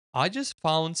I just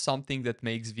found something that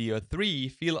makes VO3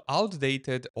 feel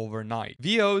outdated overnight.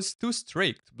 VO's too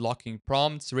strict, blocking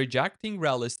prompts, rejecting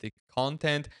realistic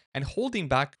content, and holding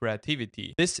back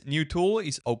creativity. This new tool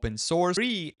is open source,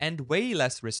 free, and way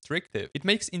less restrictive. It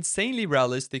makes insanely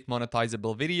realistic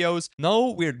monetizable videos,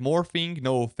 no weird morphing,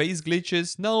 no face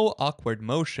glitches, no awkward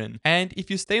motion. And if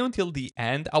you stay until the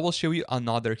end, I will show you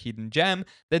another hidden gem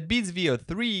that beats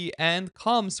VO3 and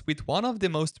comes with one of the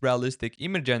most realistic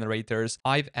image generators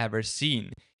I've ever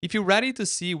seen. If you're ready to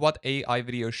see what AI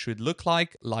videos should look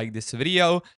like this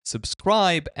video,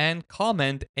 subscribe, and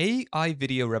comment AI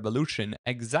video revolution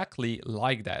exactly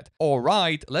like that.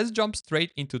 Alright, let's jump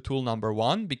straight into tool number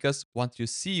one, because once you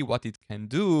see what it can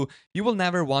do, you will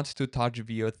never want to touch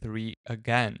VO3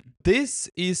 again. This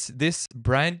is this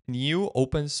brand new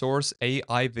open source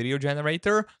AI video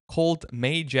generator called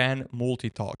Meigen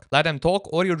MultiTalk. Let them talk,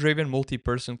 audio-driven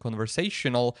multi-person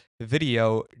conversational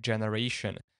video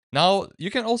generation. Now, you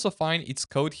can also find its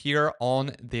code here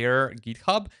on their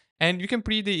GitHub, and you can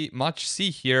pretty much see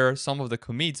here some of the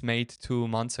commits made 2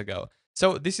 months ago.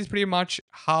 So this is pretty much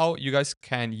how you guys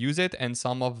can use it, and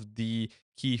some of the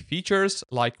key features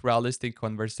like realistic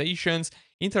conversations,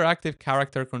 interactive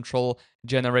character control,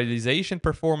 generalization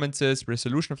performances,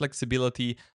 resolution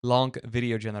flexibility, long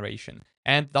video generation.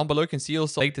 And down below you can see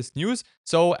also latest news.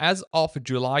 So as of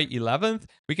July 11th,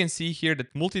 we can see here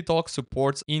that MultiTalk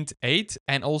supports int 8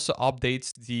 and also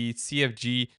updates the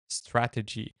CFG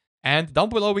strategy. And down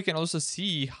below we can also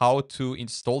see how to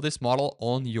install this model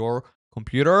on your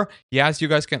computer. Yes, you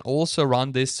guys can also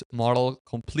run this model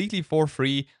completely for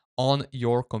free on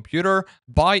your computer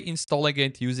by installing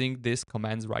it using these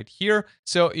commands right here.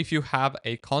 So if you have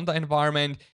a Conda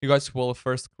environment, you guys will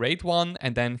first create one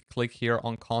and then click here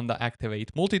on Conda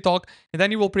activate multitalk, and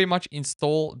then you will pretty much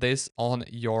install this on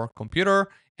your computer.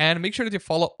 And make sure that you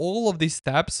follow all of these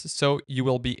steps so you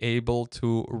will be able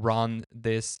to run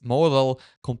this model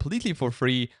completely for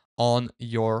free on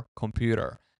your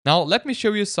computer. Now, let me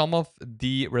show you some of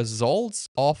the results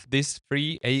of this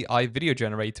free AI video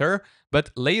generator, but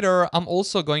later I'm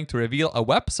also going to reveal a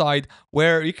website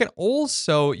where you can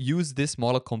also use this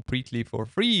model completely for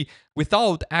free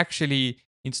without actually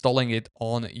installing it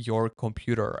on your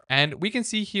computer. And we can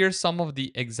see here some of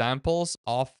the examples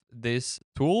of this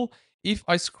tool. If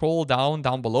I scroll down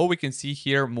below, we can see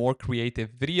here more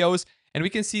creative videos. And we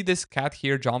can see this cat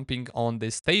here jumping on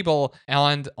this table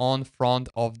and on front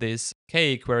of this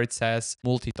cake where it says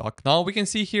multitalk. Now we can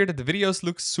see here that the videos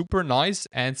look super nice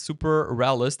and super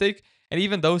realistic. And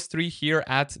even those three here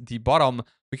at the bottom,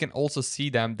 we can also see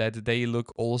them that they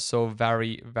look also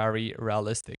very, very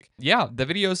realistic. Yeah, the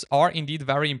videos are indeed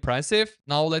very impressive.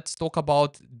 Now let's talk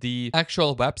about the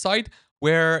actual website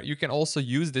where you can also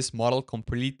use this model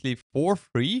completely for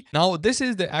free. Now, this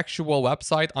is the actual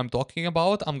website I'm talking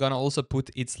about. I'm gonna also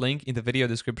put its link in the video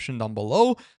description down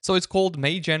below. So it's called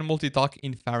Meigen MultiTalk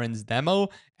Inference Demo.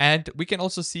 And we can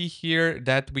also see here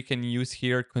that we can use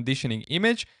here conditioning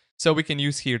image. So we can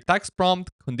use here text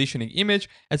prompt, conditioning image,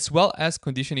 as well as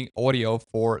conditioning audio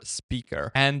for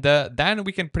speaker. And then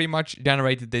we can pretty much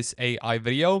generate this AI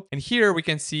video. And here we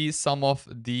can see some of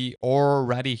the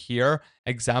already here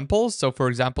examples. So for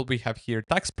example, we have here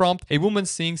text prompt, a woman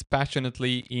sings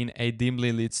passionately in a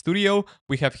dimly lit studio.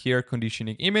 We have here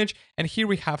conditioning image, and here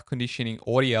we have conditioning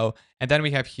audio. And then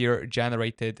we have here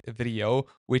generated video,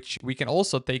 which we can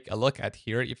also take a look at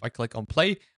here. If I click on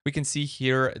play, we can see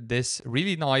here this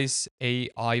really nice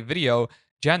AI video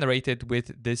generated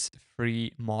with this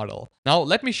free model. Now,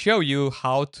 let me show you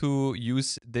how to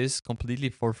use this completely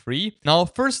for free. Now,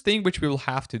 first thing which we will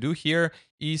have to do here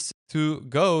is to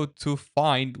go to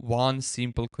find one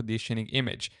simple conditioning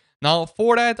image. Now,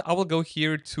 for that, I will go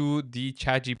here to the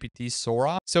ChatGPT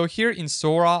Sora. So here in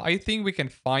Sora, I think we can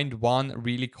find one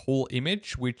really cool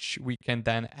image, which we can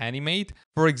then animate.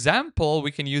 For example,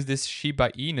 we can use this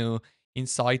Shiba Inu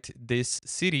inside this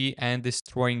city and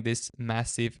destroying this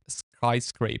massive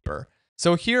skyscraper.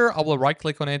 So here I will right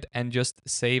click on it and just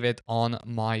save it on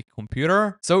my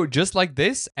computer. So just like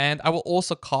this, and I will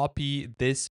also copy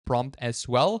this prompt as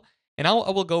well. And now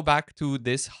I will go back to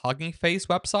this Hugging Face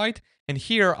website, and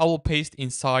here I will paste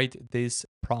inside this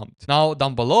prompt. Now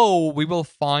down below, we will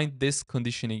find this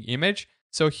conditioning image.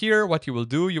 So here what you will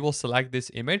do, you will select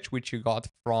this image, which you got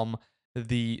from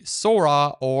the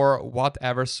Sora or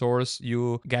whatever source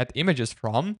you get images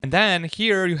from. And then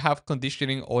here you have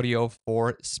conditioning audio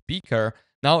for speaker.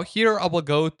 Now here I will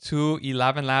go to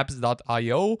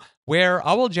 11labs.io where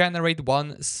I will generate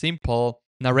one simple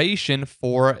narration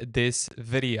for this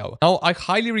video. Now I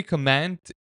highly recommend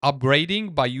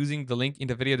upgrading by using the link in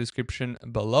the video description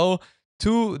below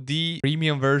to the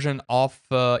premium version of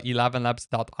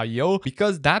 11labs.io,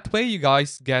 because that way you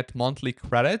guys get monthly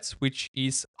credits, which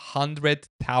is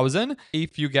 100,000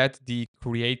 if you get the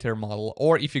creator model,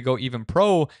 or if you go even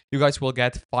pro, you guys will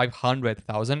get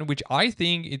 500,000, which I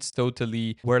think it's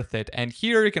totally worth it. And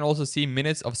here you can also see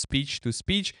minutes of speech to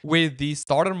speech with the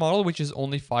starter model, which is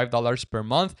only $5 per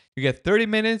month. You get 30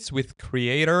 minutes. With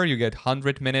creator, you get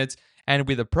 100 minutes. And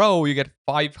with a pro, you get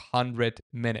 500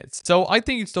 minutes. So I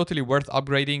think it's totally worth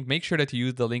upgrading. Make sure that you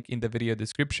use the link in the video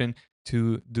description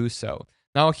to do so.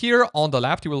 Now here on the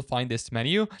left, you will find this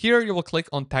menu. Here you will click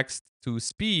on text to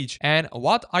speech. And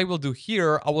what I will do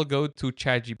here, I will go to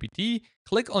ChatGPT,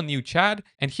 click on new chat,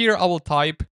 and here I will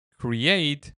type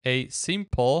create a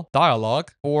simple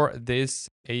dialogue for this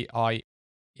AI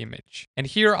image. And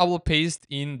here I will paste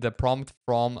in the prompt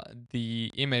from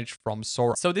the image from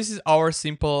source. So this is our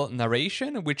simple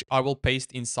narration, which I will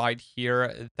paste inside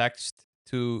here, text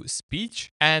to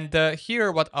speech. And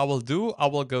here what I will do, I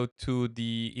will go to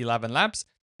the 11 Labs,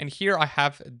 and here I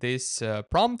have this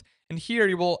prompt. And here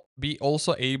you will be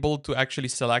also able to actually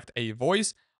select a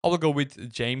voice. I will go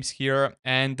with James here.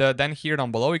 And then here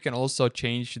down below, you can also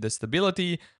change the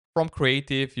stability. From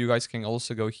creative, you guys can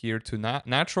also go here to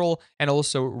natural and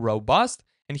also robust.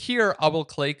 And here I will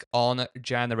click on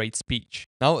generate speech.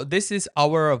 Now this is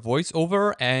our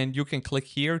voiceover, and you can click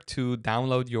here to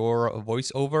download your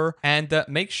voiceover, and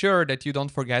make sure that you don't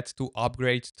forget to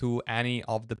upgrade to any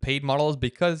of the paid models,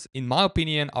 because in my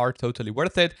opinion are totally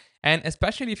worth it. And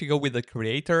especially if you go with the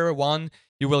creator one,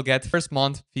 you will get first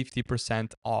month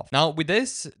 50% off. Now with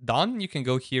this done, you can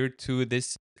go here to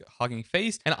this hugging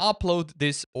face and upload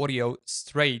this audio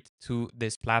straight to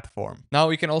this platform.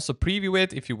 Now you can also preview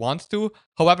it if you want to.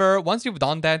 However, once you've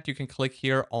done that, you can click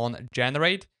here on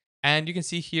generate, and you can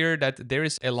see here that there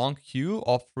is a long queue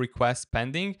of requests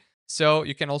pending. So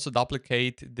you can also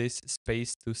duplicate this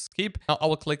space to skip. Now I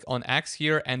will click on X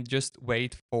here and just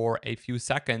wait for a few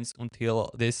seconds until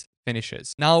this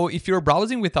finishes. Now, if you're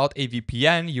browsing without a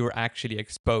VPN, you're actually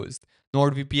exposed.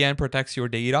 NordVPN protects your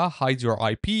data, hides your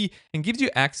IP, and gives you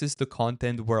access to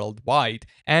content worldwide.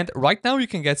 And right now you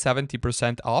can get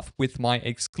 70% off with my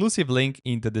exclusive link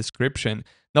in the description.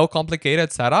 No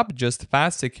complicated setup, just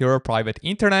fast, secure, private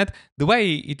internet, the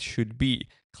way it should be.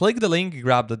 Click the link,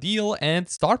 grab the deal, and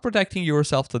start protecting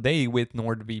yourself today with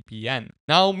NordVPN.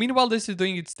 Now, meanwhile this is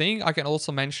doing its thing, I can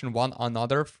also mention one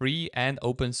another free and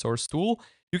open source tool.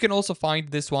 You can also find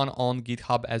this one on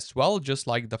GitHub as well, just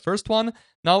like the first one.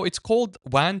 Now, it's called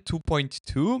WAN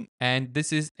 2.2, and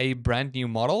this is a brand new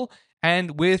model.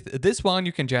 And with this one,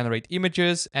 you can generate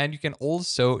images, and you can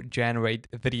also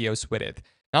generate videos with it.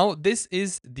 Now, this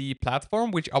is the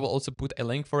platform, which I will also put a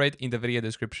link for it in the video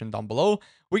description down below.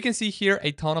 We can see here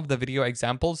a ton of the video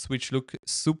examples, which look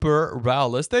super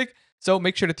realistic. So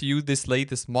make sure that you use this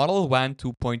latest model, WAN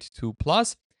 2.2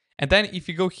 Plus. And then if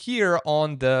you go here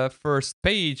on the first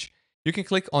page, you can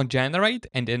click on generate,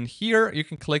 and then here you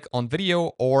can click on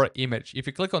video or image. If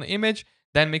you click on image,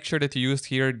 then make sure that you use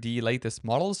here the latest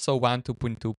model, so WAN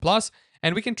 2.2 Plus,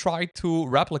 and we can try to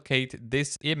replicate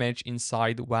this image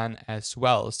inside WAN as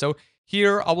well. So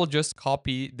here I will just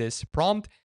copy this prompt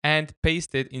and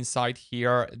paste it inside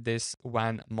here, this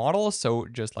WAN model, so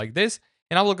just like this.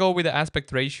 And I will go with the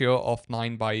aspect ratio of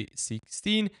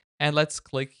 9:16. And let's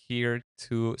click here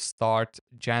to start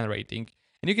generating.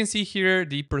 And you can see here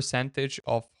the percentage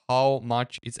of how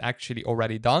much is actually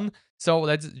already done. So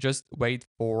let's just wait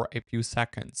for a few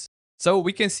seconds. So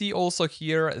we can see also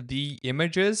here the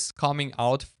images coming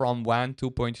out from WAN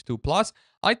 2.2 Plus.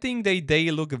 I think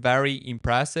they look very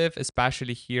impressive,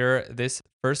 especially here, this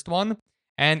first one.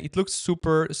 And it looks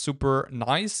super, super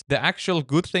nice. The actual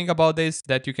good thing about this,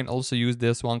 that you can also use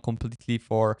this one completely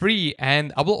for free.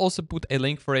 And I will also put a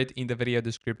link for it in the video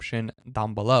description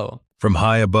down below. From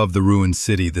high above the ruined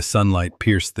city, the sunlight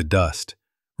pierced the dust,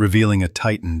 revealing a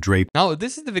titan draped. Now,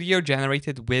 this is the video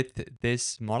generated with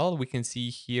this model. We can see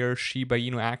here Shiba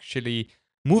Inu actually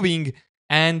moving.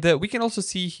 And we can also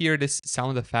see here this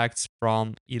sound effects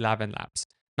from 11 Labs.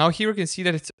 Now here you can see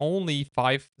that it's only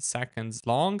 5 seconds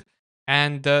long.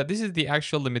 And this is the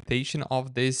actual limitation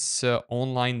of this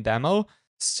online demo.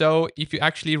 So if you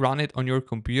actually run it on your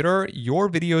computer, your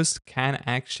videos can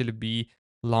actually be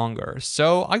longer.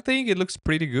 So I think it looks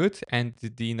pretty good, and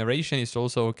the narration is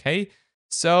also okay.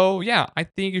 So yeah, I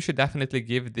think you should definitely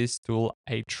give this tool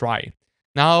a try.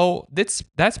 Now, that's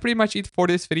pretty much it for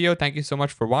this video. Thank you so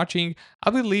much for watching. I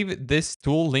will leave this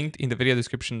tool linked in the video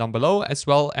description down below, as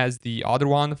well as the other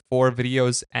one for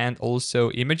videos and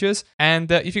also images. And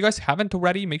if you guys haven't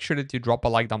already, make sure that you drop a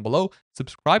like down below,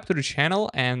 subscribe to the channel,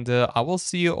 and I will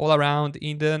see you all around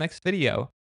in the next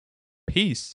video.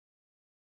 Peace.